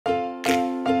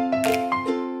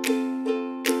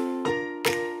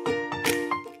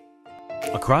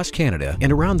Across Canada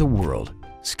and around the world,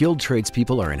 skilled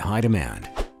tradespeople are in high demand.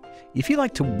 If you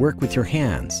like to work with your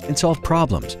hands and solve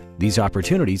problems, these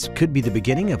opportunities could be the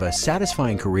beginning of a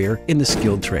satisfying career in the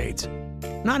skilled trades.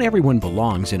 Not everyone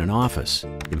belongs in an office.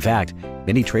 In fact,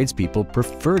 many tradespeople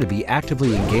prefer to be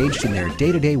actively engaged in their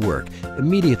day-to-day work,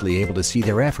 immediately able to see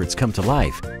their efforts come to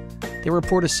life. They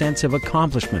report a sense of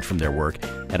accomplishment from their work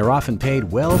and are often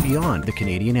paid well beyond the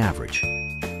Canadian average.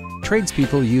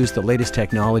 Tradespeople use the latest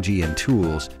technology and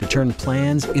tools to turn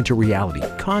plans into reality,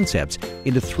 concepts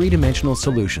into three-dimensional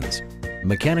solutions.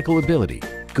 Mechanical ability,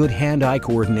 good hand-eye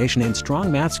coordination, and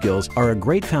strong math skills are a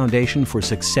great foundation for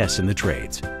success in the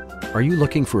trades. Are you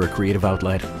looking for a creative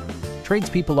outlet?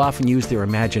 Tradespeople often use their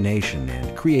imagination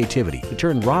and creativity to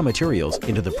turn raw materials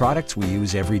into the products we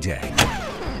use every day.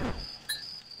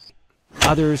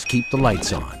 Others keep the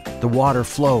lights on, the water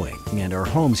flowing, and our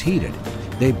homes heated.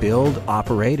 They build,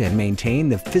 operate, and maintain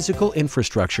the physical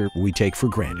infrastructure we take for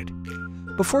granted.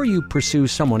 Before you pursue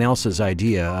someone else's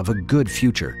idea of a good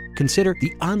future, consider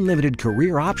the unlimited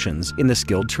career options in the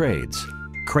skilled trades.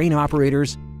 Crane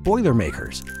operators, boiler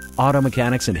makers, auto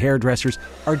mechanics, and hairdressers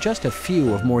are just a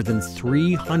few of more than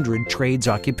 300 trades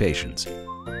occupations.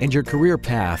 And your career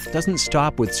path doesn't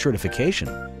stop with certification.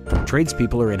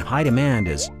 Tradespeople are in high demand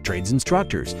as trades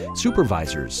instructors,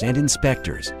 supervisors, and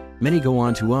inspectors. Many go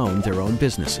on to own their own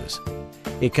businesses.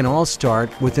 It can all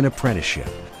start with an apprenticeship,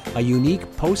 a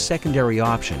unique post-secondary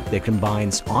option that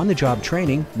combines on-the-job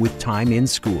training with time in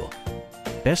school.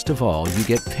 Best of all, you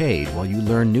get paid while you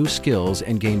learn new skills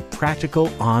and gain practical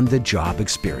on-the-job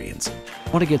experience.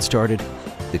 Want to get started?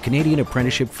 The Canadian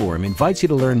Apprenticeship Forum invites you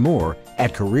to learn more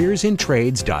at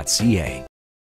careersintrades.ca.